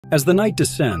As the night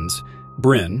descends,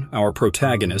 Brynn, our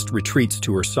protagonist, retreats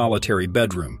to her solitary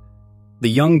bedroom. The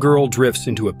young girl drifts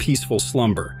into a peaceful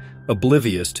slumber,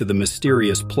 oblivious to the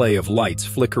mysterious play of lights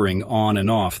flickering on and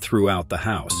off throughout the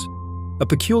house. A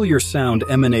peculiar sound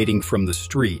emanating from the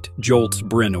street jolts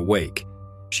Brynn awake.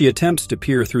 She attempts to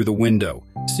peer through the window,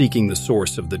 seeking the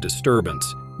source of the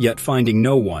disturbance, yet finding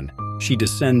no one, she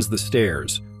descends the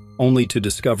stairs, only to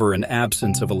discover an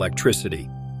absence of electricity.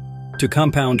 To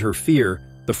compound her fear,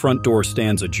 the front door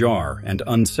stands ajar and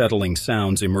unsettling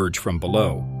sounds emerge from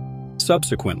below.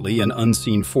 Subsequently, an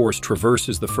unseen force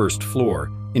traverses the first floor,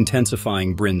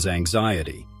 intensifying Brynn's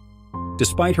anxiety.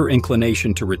 Despite her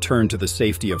inclination to return to the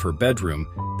safety of her bedroom,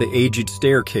 the aged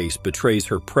staircase betrays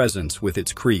her presence with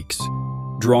its creaks,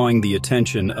 drawing the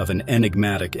attention of an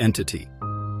enigmatic entity.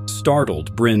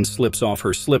 Startled, Brynn slips off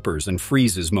her slippers and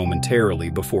freezes momentarily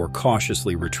before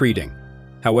cautiously retreating.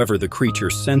 However, the creature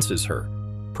senses her,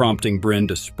 prompting Brynn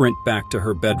to sprint back to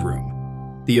her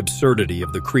bedroom. The absurdity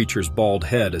of the creature's bald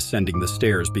head ascending the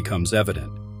stairs becomes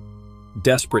evident.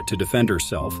 Desperate to defend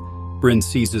herself, Brynn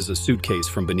seizes a suitcase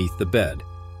from beneath the bed,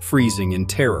 freezing in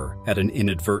terror at an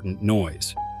inadvertent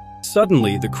noise.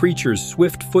 Suddenly, the creature's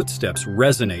swift footsteps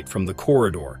resonate from the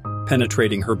corridor,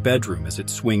 penetrating her bedroom as it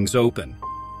swings open.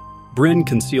 Brynn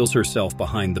conceals herself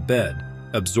behind the bed,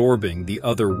 absorbing the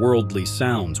otherworldly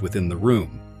sounds within the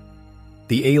room.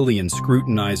 The alien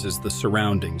scrutinizes the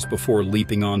surroundings before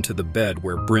leaping onto the bed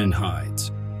where Brynn hides.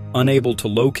 Unable to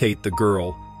locate the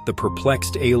girl, the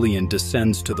perplexed alien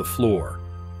descends to the floor.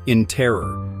 In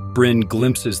terror, Brynn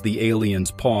glimpses the alien's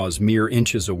paws mere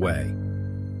inches away.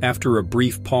 After a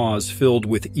brief pause filled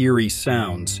with eerie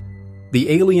sounds, the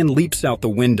alien leaps out the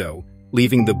window,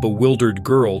 leaving the bewildered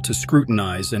girl to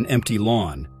scrutinize an empty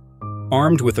lawn.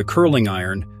 Armed with a curling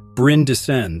iron, Brynn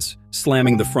descends,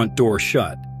 slamming the front door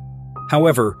shut.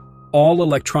 However, all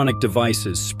electronic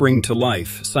devices spring to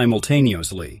life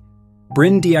simultaneously.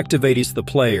 Brynn deactivates the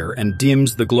player and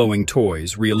dims the glowing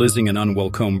toys, realizing an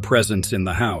unwelcome presence in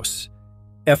the house.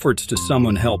 Efforts to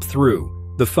summon help through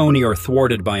the phony are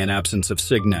thwarted by an absence of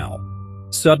signal.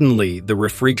 Suddenly, the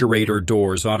refrigerator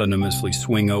doors autonomously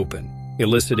swing open,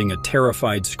 eliciting a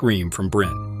terrified scream from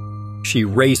Brynn. She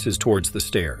races towards the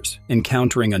stairs,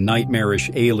 encountering a nightmarish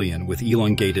alien with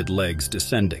elongated legs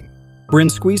descending. Brynn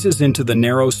squeezes into the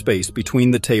narrow space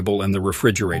between the table and the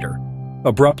refrigerator.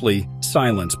 Abruptly,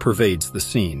 silence pervades the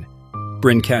scene.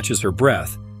 Brynn catches her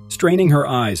breath, straining her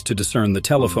eyes to discern the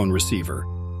telephone receiver,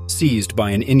 seized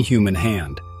by an inhuman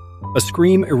hand. A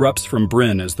scream erupts from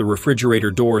Brynn as the refrigerator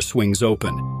door swings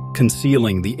open,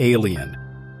 concealing the alien.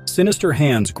 Sinister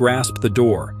hands grasp the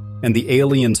door, and the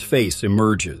alien's face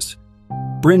emerges.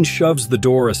 Brynn shoves the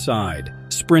door aside,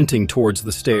 sprinting towards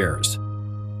the stairs.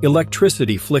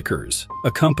 Electricity flickers,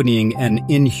 accompanying an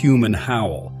inhuman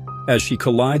howl, as she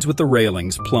collides with the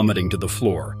railings, plummeting to the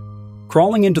floor.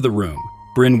 Crawling into the room,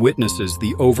 Brynn witnesses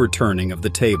the overturning of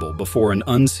the table before an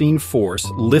unseen force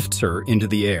lifts her into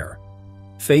the air.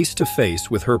 Face to face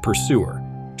with her pursuer,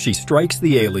 she strikes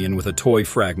the alien with a toy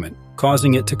fragment,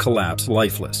 causing it to collapse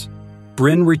lifeless.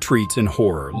 Brynn retreats in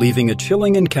horror, leaving a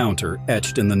chilling encounter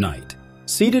etched in the night.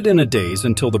 Seated in a daze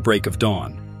until the break of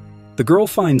dawn, the girl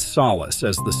finds solace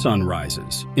as the sun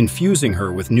rises, infusing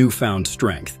her with newfound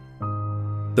strength.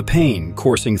 The pain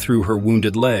coursing through her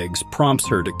wounded legs prompts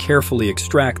her to carefully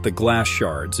extract the glass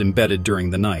shards embedded during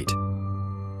the night.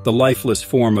 The lifeless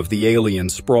form of the alien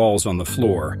sprawls on the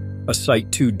floor, a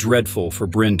sight too dreadful for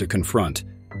Brynn to confront,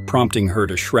 prompting her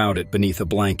to shroud it beneath a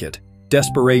blanket.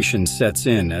 Desperation sets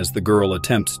in as the girl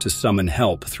attempts to summon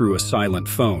help through a silent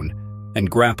phone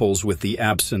and grapples with the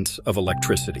absence of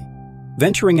electricity.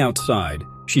 Venturing outside,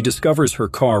 she discovers her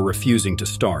car refusing to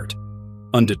start.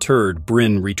 Undeterred,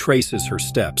 Brynn retraces her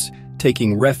steps,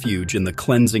 taking refuge in the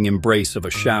cleansing embrace of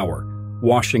a shower,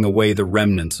 washing away the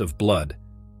remnants of blood.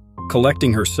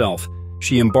 Collecting herself,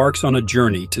 she embarks on a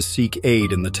journey to seek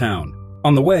aid in the town.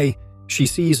 On the way, she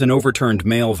sees an overturned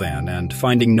mail van and,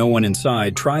 finding no one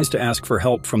inside, tries to ask for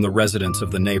help from the residents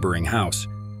of the neighboring house.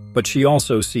 But she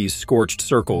also sees scorched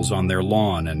circles on their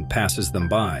lawn and passes them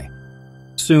by.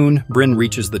 Soon, Brynn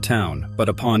reaches the town, but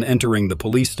upon entering the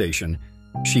police station,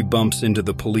 she bumps into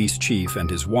the police chief and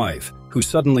his wife, who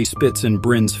suddenly spits in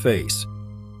Brynn's face.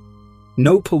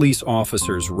 No police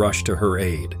officers rush to her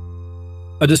aid.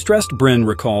 A distressed Brynn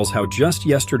recalls how just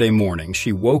yesterday morning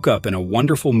she woke up in a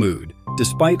wonderful mood,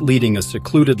 despite leading a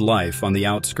secluded life on the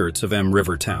outskirts of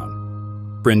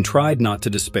Rivertown. Brynn tried not to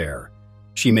despair.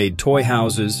 She made toy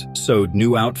houses, sewed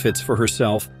new outfits for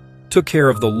herself, took care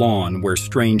of the lawn where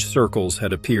strange circles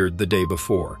had appeared the day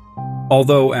before.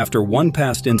 Although after one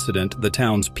past incident the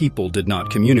town's people did not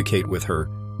communicate with her,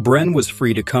 Brynn was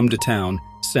free to come to town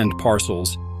send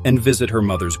parcels, and visit her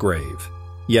mother's grave.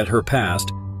 Yet her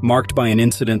past, marked by an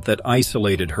incident that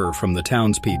isolated her from the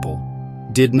townspeople,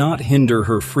 did not hinder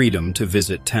her freedom to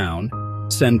visit town,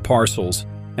 send parcels,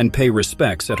 and pay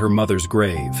respects at her mother's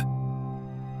grave.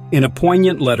 In a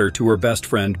poignant letter to her best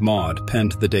friend Maud,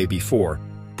 penned the day before,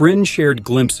 Brynn shared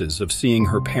glimpses of seeing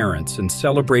her parents and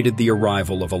celebrated the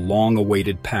arrival of a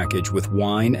long-awaited package with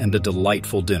wine and a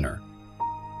delightful dinner.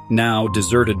 Now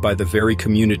deserted by the very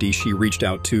community she reached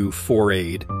out to for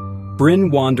aid,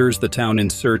 Brynn wanders the town in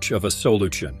search of a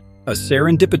solution. A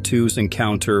serendipitous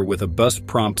encounter with a bus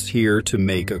prompts her to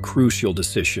make a crucial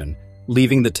decision,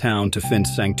 leaving the town to find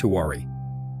sanctuary.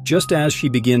 Just as she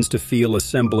begins to feel a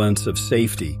semblance of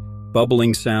safety,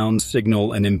 bubbling sounds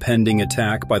signal an impending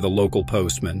attack by the local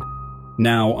postman,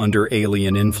 now under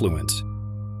alien influence.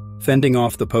 Fending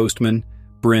off the postman,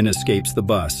 Brynn escapes the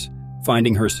bus,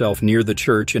 finding herself near the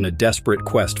church in a desperate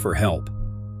quest for help.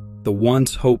 The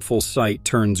once hopeful sight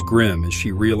turns grim as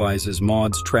she realizes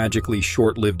Maud's tragically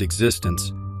short-lived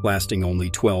existence, lasting only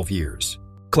 12 years.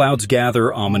 Clouds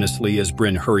gather ominously as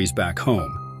Brynn hurries back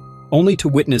home, only to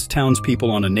witness townspeople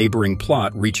on a neighboring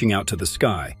plot reaching out to the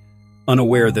sky,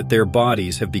 unaware that their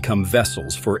bodies have become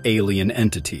vessels for alien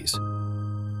entities.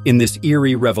 In this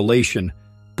eerie revelation,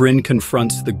 Brynn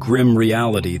confronts the grim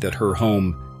reality that her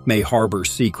home may harbor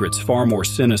secrets far more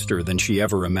sinister than she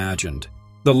ever imagined.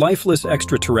 The lifeless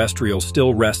extraterrestrial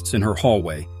still rests in her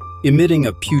hallway, emitting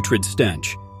a putrid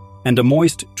stench, and a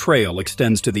moist trail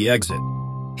extends to the exit,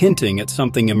 hinting at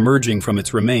something emerging from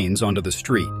its remains onto the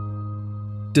street.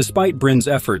 Despite Brynn's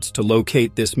efforts to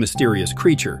locate this mysterious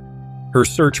creature, her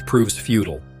search proves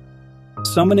futile.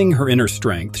 Summoning her inner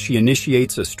strength, she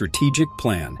initiates a strategic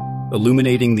plan,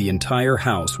 illuminating the entire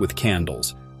house with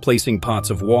candles, placing pots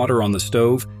of water on the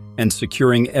stove, and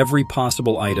securing every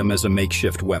possible item as a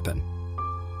makeshift weapon.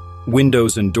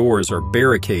 Windows and doors are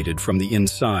barricaded from the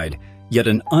inside, yet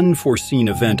an unforeseen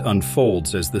event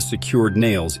unfolds as the secured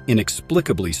nails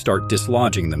inexplicably start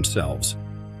dislodging themselves.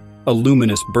 A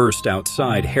luminous burst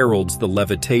outside heralds the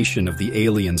levitation of the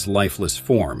alien's lifeless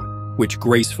form, which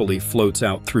gracefully floats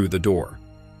out through the door.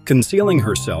 Concealing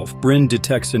herself, Brynn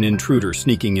detects an intruder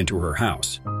sneaking into her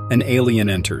house. An alien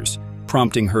enters,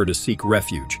 prompting her to seek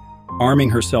refuge.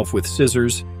 Arming herself with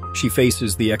scissors, she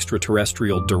faces the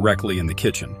extraterrestrial directly in the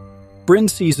kitchen. Brynn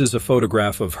seizes a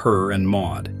photograph of her and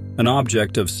Maud, an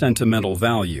object of sentimental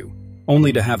value,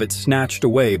 only to have it snatched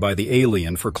away by the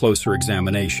alien for closer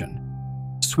examination.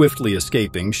 Swiftly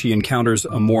escaping, she encounters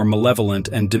a more malevolent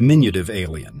and diminutive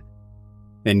alien.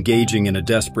 Engaging in a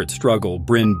desperate struggle,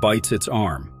 Brynn bites its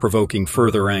arm, provoking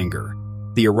further anger.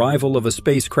 The arrival of a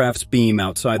spacecraft's beam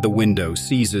outside the window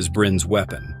seizes Brynn's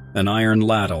weapon, an iron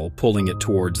ladle pulling it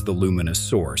towards the luminous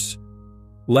source.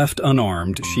 Left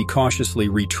unarmed, she cautiously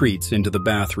retreats into the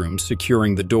bathroom,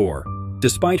 securing the door.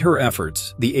 Despite her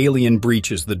efforts, the alien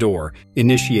breaches the door,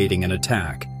 initiating an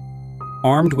attack.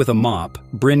 Armed with a mop,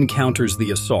 Brynn counters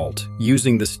the assault,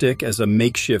 using the stick as a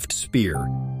makeshift spear,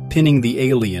 pinning the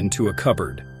alien to a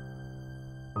cupboard.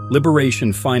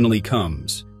 Liberation finally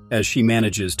comes, as she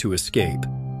manages to escape.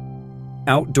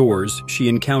 Outdoors, she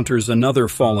encounters another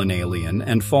fallen alien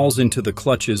and falls into the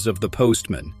clutches of the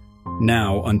postman,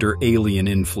 now under alien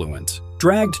influence.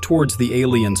 Dragged towards the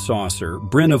alien saucer,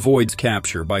 Brynn avoids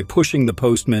capture by pushing the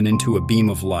postman into a beam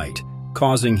of light,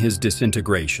 causing his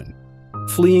disintegration.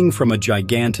 Fleeing from a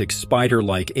gigantic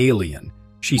spider-like alien,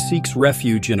 she seeks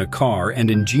refuge in a car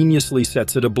and ingeniously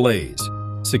sets it ablaze,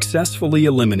 successfully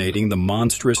eliminating the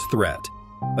monstrous threat.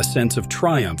 A sense of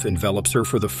triumph envelops her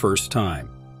for the first time.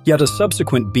 Yet a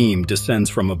subsequent beam descends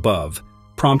from above,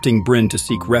 prompting Brynn to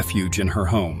seek refuge in her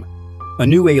home. A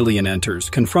new alien enters,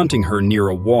 confronting her near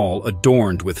a wall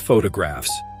adorned with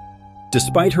photographs.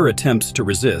 Despite her attempts to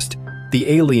resist, the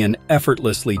alien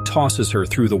effortlessly tosses her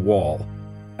through the wall.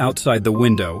 Outside the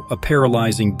window, a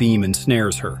paralyzing beam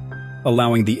ensnares her,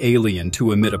 allowing the alien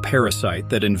to emit a parasite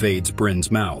that invades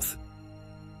Brynn's mouth.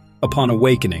 Upon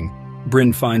awakening,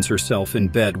 Brynn finds herself in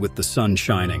bed with the sun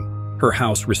shining, her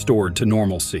house restored to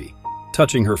normalcy.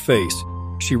 Touching her face,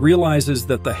 she realizes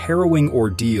that the harrowing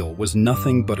ordeal was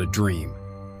nothing but a dream.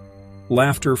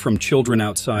 Laughter from children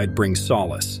outside brings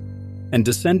solace, and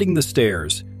descending the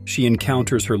stairs, she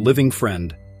encounters her living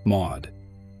friend, Maud.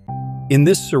 In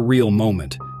this surreal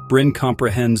moment, Brynn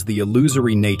comprehends the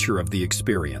illusory nature of the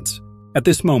experience. At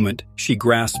this moment, she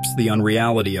grasps the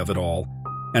unreality of it all,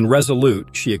 and resolute,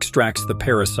 she extracts the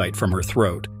parasite from her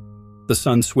throat. The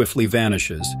sun swiftly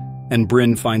vanishes, and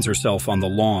Brynn finds herself on the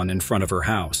lawn in front of her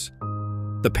house.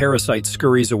 The parasite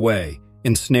scurries away,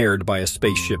 ensnared by a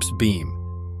spaceship's beam.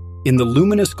 In the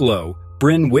luminous glow,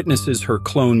 Brynn witnesses her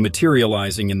clone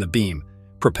materializing in the beam,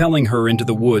 propelling her into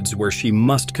the woods where she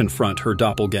must confront her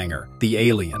doppelganger, the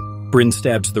alien. Brynn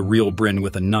stabs the real Brynn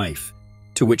with a knife,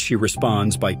 to which she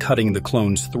responds by cutting the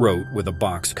clone's throat with a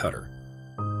box cutter.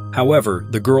 However,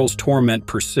 the girl's torment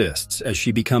persists as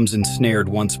she becomes ensnared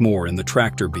once more in the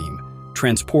tractor beam,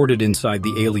 transported inside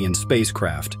the alien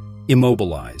spacecraft,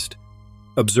 immobilized.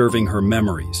 Observing her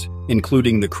memories,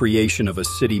 including the creation of a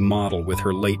city model with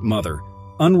her late mother,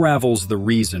 unravels the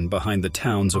reason behind the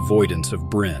town's avoidance of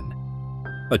Brynn.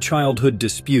 A childhood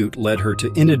dispute led her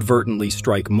to inadvertently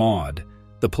strike Maud,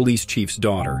 the police chief's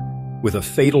daughter, with a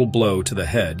fatal blow to the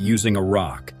head using a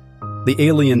rock. The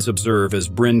aliens observe as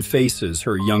Brynn faces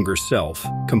her younger self,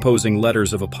 composing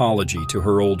letters of apology to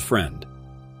her old friend.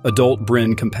 Adult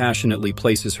Brynn compassionately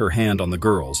places her hand on the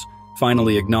girl's,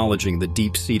 finally acknowledging the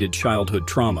deep-seated childhood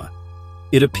trauma.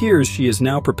 It appears she is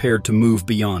now prepared to move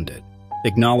beyond it.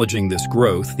 Acknowledging this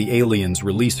growth, the aliens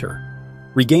release her.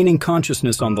 Regaining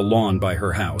consciousness on the lawn by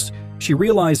her house, she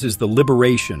realizes the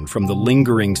liberation from the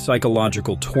lingering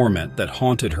psychological torment that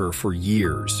haunted her for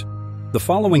years. The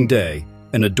following day,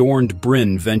 an adorned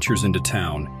Brynn ventures into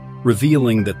town,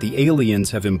 revealing that the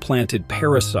aliens have implanted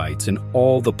parasites in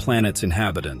all the planet's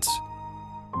inhabitants.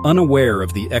 Unaware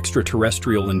of the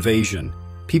extraterrestrial invasion,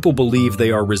 people believe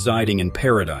they are residing in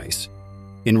paradise.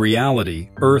 In reality,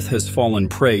 Earth has fallen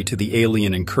prey to the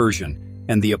alien incursion,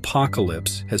 and the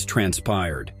apocalypse has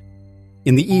transpired.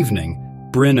 In the evening,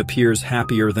 Brynn appears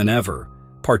happier than ever,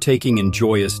 partaking in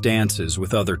joyous dances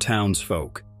with other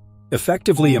townsfolk.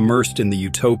 Effectively immersed in the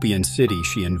utopian city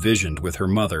she envisioned with her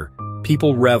mother,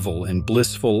 people revel in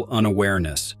blissful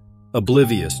unawareness,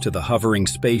 oblivious to the hovering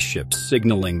spaceships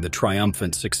signaling the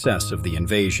triumphant success of the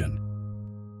invasion.